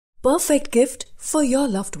perfect gift for your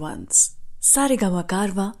loved ones. Saregama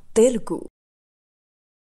Karva Telugu.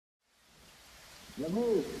 Memu,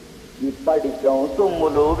 ఇప్పటికం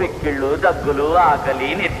సొమ్ములు వెక్కిళ్ళు దగ్గులు ఆకలి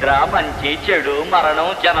నిద్ర మంచి చెడు మరణం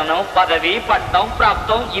జననం పదవి పట్టం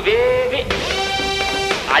ప్రాప్తం ఇవేవి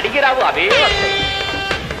అడిగి రావు, అవే వస్తాయి.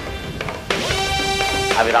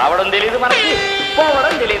 అవి రావడం తెలియదు మనకి,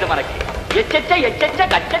 పోవడం తెలియదు మనకి. ఎచ్చచ్చ ఎచ్చచ్చ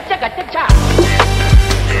గచ్చచ్చ గచ్చచ్చ.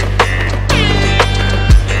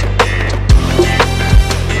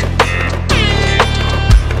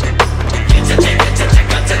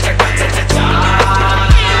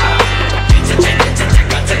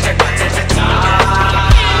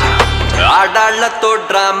 ఆడాళ్లతో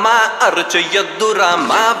డ్రామా అరుచెయ్యొద్దు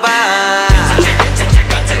రామాబా,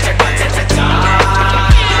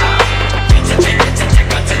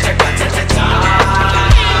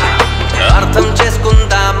 అర్థం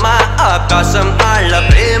చేసుకుందామా ఆకాశం ఆళ్ల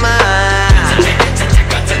ప్రేమ.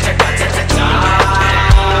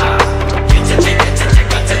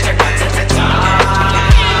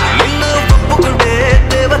 నిన్ను ఒప్పుకుంటే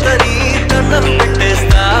దేవతని దండం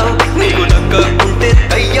పెట్టేస్తావు, నీకు నక్కకుంటే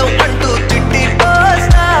దయ్యం అంటూ తిట్టి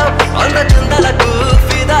పోస్తావు. అందచందాలకు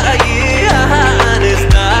ఫిదా అయ్యి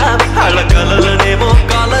ఆహానిస్తావు, వాళ్ళ కలలనేమో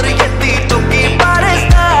కాలరు ఎత్తి తొక్కి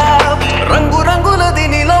పారేస్తావు. రంగు రంగులది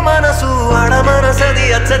నీలో మనసు, ఆడ మనసది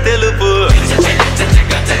అచ్చ తెలుపు.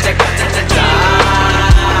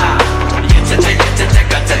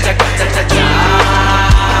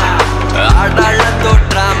 ఆడాళ్లతో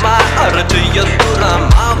డ్రామా అరుచెయ్యొద్దు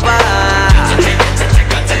రామాబా,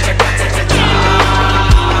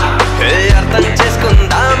 అర్థం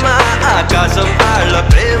చేసుకుందామా ఆకాశం ఆళ్ల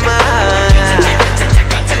ప్రేమ.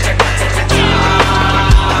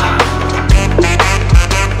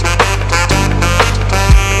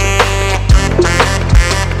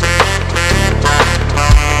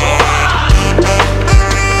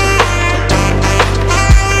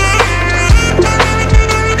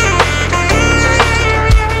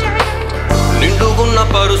 నిండుగున్న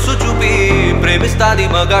పరుసు చూపి ప్రేమిస్తాది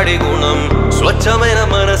మగాడి గుణం, స్వచ్ఛమైన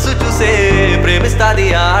మనసు చూసే ప్రేమిస్తాది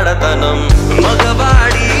ఆడతనం.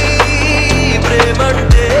 మగవాడి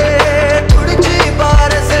ప్రేమంటే తుడిచి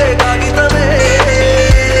పారసే కాగితమే,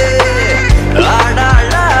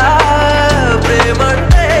 ఆడాళ్ళ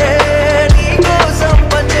ప్రేమంటే నీకోసం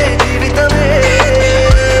పంచే జీవితమే.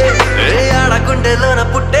 ఆడకుండెలోన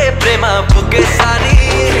పుట్టే ప్రేమ ఒకేసారి,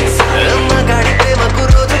 మగాడి ప్రేమకు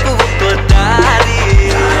రోజుకు ఒక్కో దారి.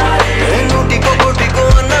 నూటికో కోటికో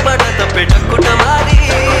అన్నమాట తప్పెటక్కుట మారి,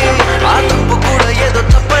 ఆ తప్పు కూడా ఏదో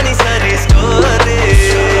తప్పనిసరి స్టోరీ.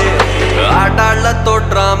 ఆటాళ్లతో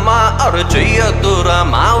డ్రామా అరుచెయ్యొద్దు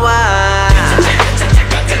రామావా.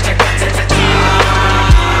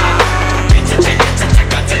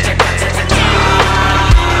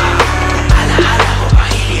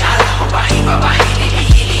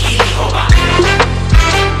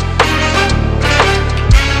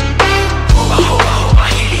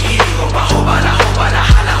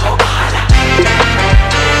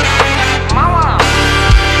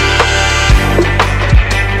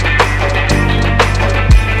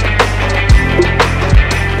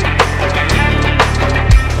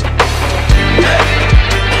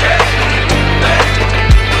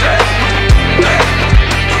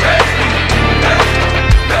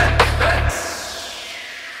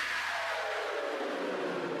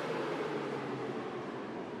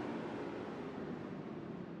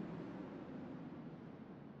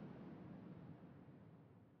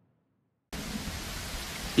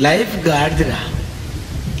 లైఫ్ గాడిదిరా,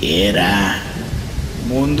 ఏరా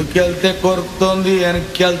ముందుకెళ్తే కొరుకుతోంది,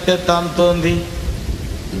 వెనక్కెళ్తే తంతోంది.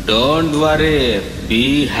 Don't worry, be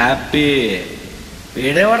happy.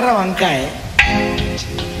 వీడేవడ్రా వంకాయ?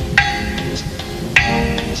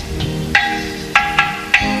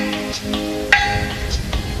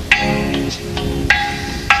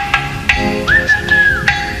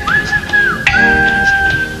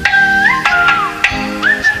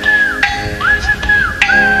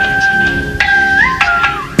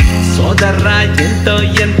 సోదరా ఎంతో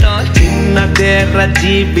ఎంతో చిన్నదేర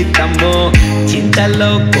జీవితము, చింతలో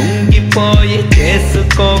కుంగిపోయి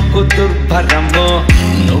చేసుకోకు దుర్భరము.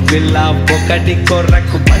 నువ్విలా ఒకటి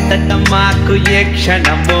కొరకు పట్టడం మాకు ఏ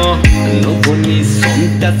క్షణము, నువ్వు నీ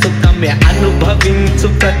సొంత సుఖమే అనుభవించు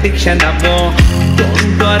ప్రతి క్షణము.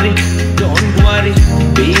 Don't worry,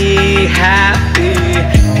 be happy.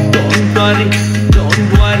 Don't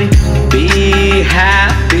worry, be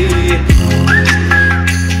happy.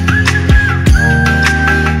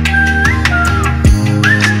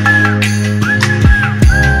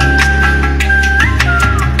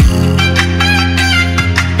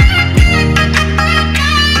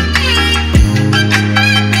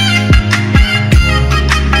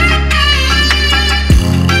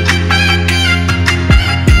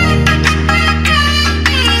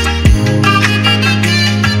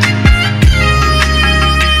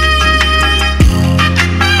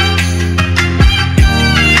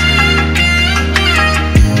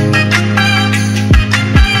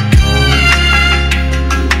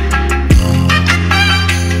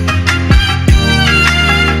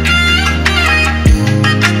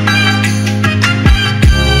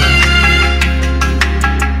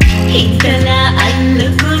 గీతలా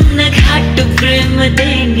అల్లుకున్న ఘాటు ప్రేమ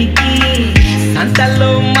దేనికి సంతలో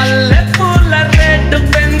మల్లె పూల రేటు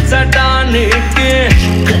పెంచడానికి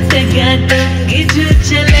కొత్తగా తొంగి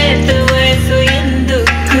చూచలేదు వయసు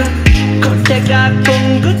ఎందుకు కొట్టగా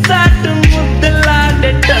కొంగు చాటు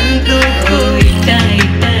ముద్దులాడేటందుకు ఇట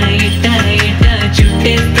ఇట ఇట ఇట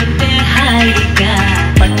చుట్టేస్తుంటే హాయిగా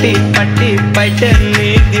పట్టి పట్టి బయట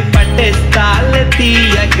నీది పట్టేస్తాలే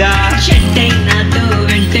తీయగా చెట్టై నాతో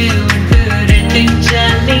వెంటే ఉంటూ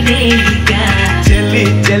రెట్టించాలి నేరుగా చెల్లి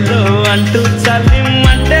చెల్లు అంటూ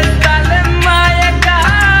చల్లిమంటే తాలే మాయగా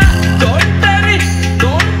తోటరి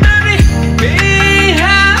తోటరి be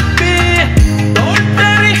happy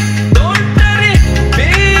తోటరి తోటరి be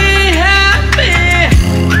happy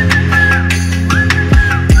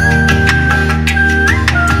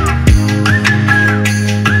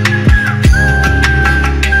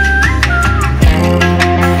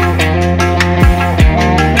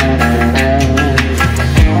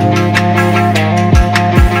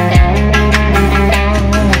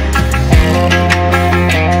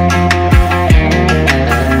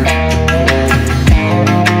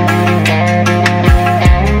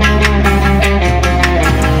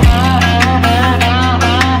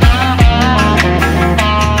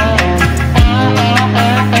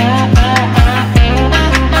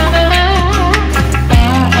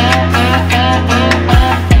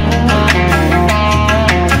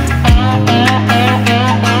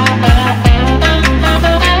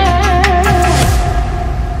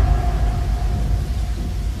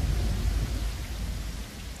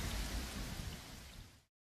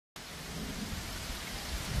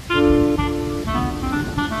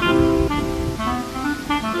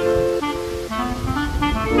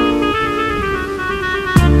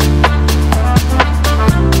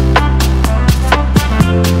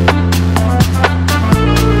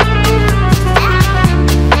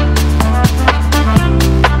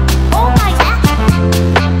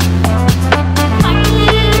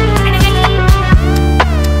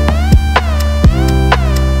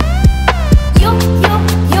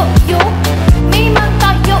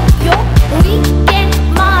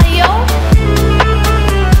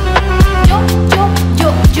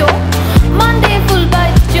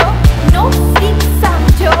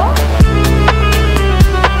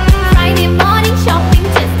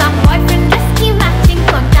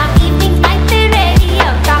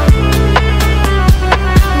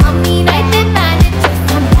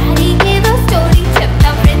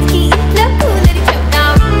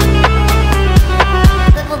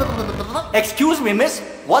Excuse me, miss.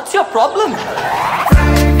 What's your problem?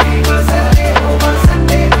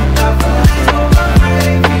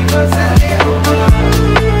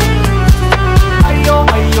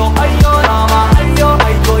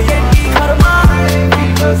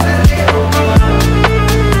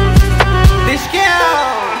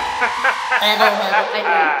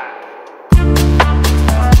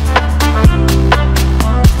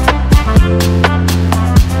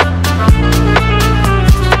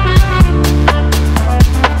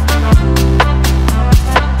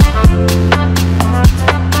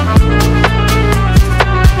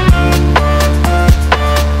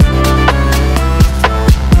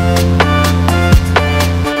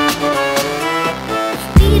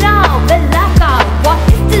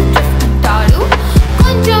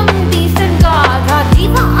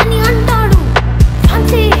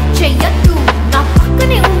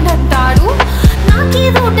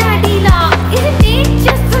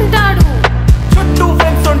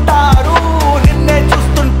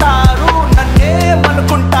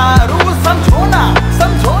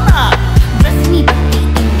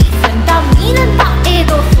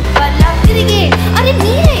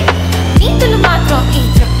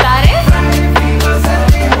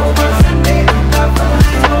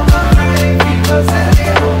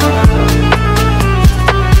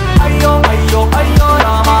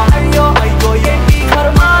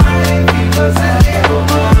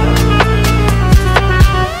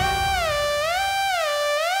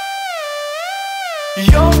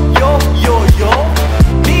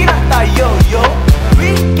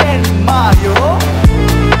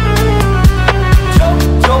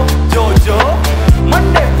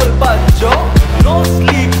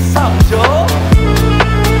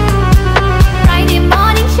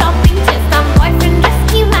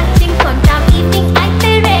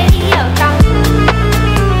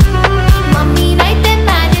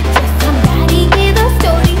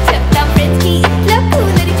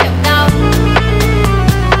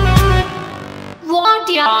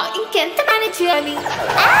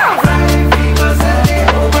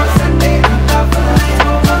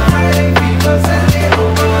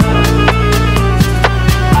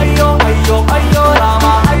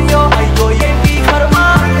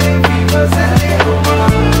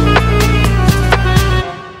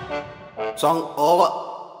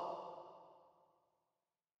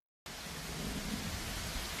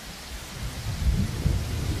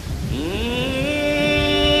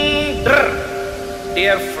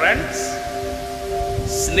 Dear friends,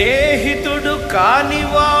 స్నేహితుడు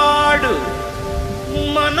కానివాడు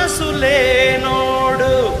మనసు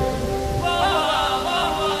లేనోడు.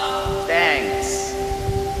 థ్యాంక్స్.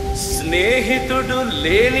 స్నేహితుడు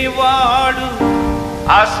లేనివాడు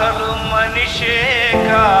అసలు మనిషే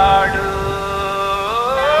కాడు.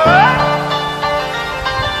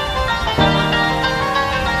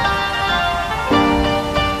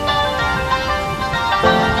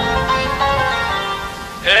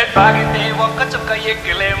 తాగితే ఒక్క చుక్క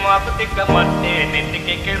ఎక్కిలే మాకు తిక్కమట్టే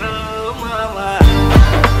నెత్తికెక్కిరు మావా.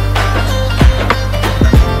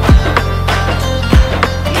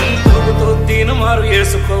 తూగుతూ తీను మారు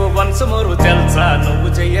వేసుకో వంశమరు తెలుసా నువ్వు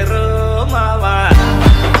చెయ్యరు మావా.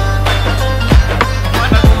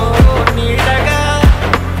 మనకు నీడగా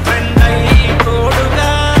ఫ్రెండై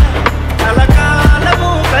తోడుగా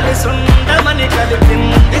కలకాలము కలిసుండమని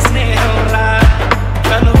కలిపింది స్నేహం రా.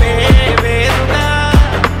 కనువే వేరుగా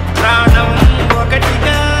ప్రాణం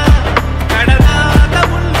ఒకటిగా కడదాకా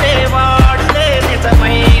ఉండేవాడులే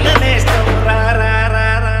నిజమైన నేస్తం రా.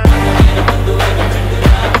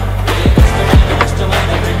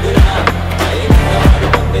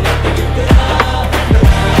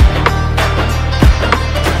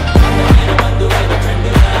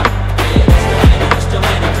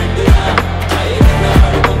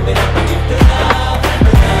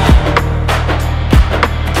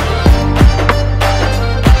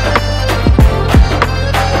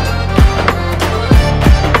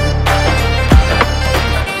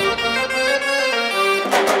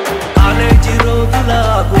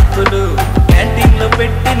 క్యాంటీన్ లో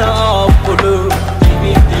పెట్టిన అప్పులు,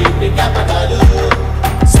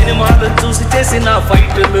 సినిమాలు చూసి చేసిన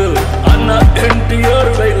ఫైటులు, అన్న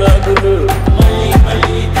ఎన్టీఆర్ డైలాగులు,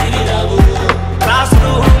 క్లాస్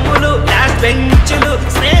రూములు లాస్ట్ బెంచులు,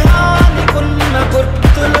 స్నేహానికున్న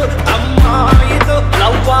గుర్తులు, అమ్మాయితో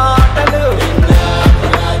లవ్ ఆటలు.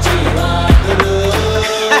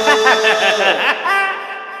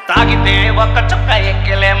 తాగితే ఒక్క చుక్క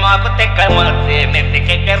ఎక్కలే మాకు తెక్క మధ్య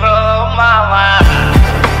నెత్తికెక్కరో మావా.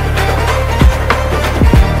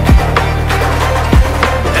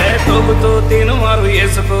 తూగుతూ తిను మారు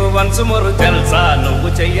వేసుకో వంశమరు తెలుసా నువ్వు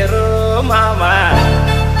చెయ్యరు మావా.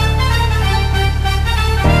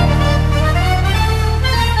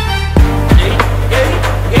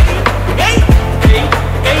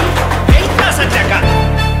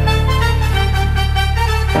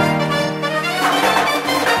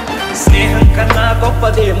 స్నేహం కన్నా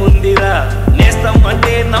గొప్పదేముందిరా, నేస్తం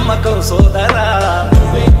అంటే నమ్మకం సోదరా.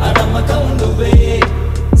 నువ్వే ఆ నమ్మకం నువ్వే.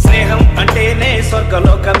 స్నేహం అంటేనే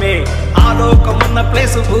స్వర్గలోకమే, ఆ లోకమున్న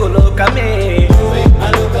ప్లేసు భూలోకమే. నువ్వే ఆ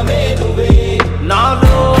లోకమే నువ్వే. నా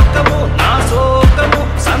లోకము నా శోకము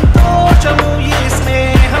సంతోషము ఈ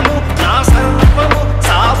స్నేహము, నా సర్వము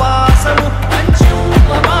సావాసము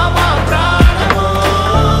పంచుమమా ప్రాణము.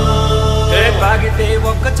 తాగితే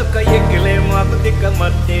ఒక్క చుక్క ఎక్కిలే మాకు దిక్క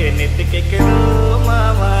మధ్య నెత్తికెక్కిరు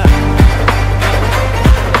మావా.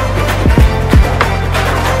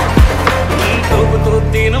 తూగుతూ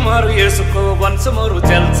తీను మారు వేసుకో వంశమరు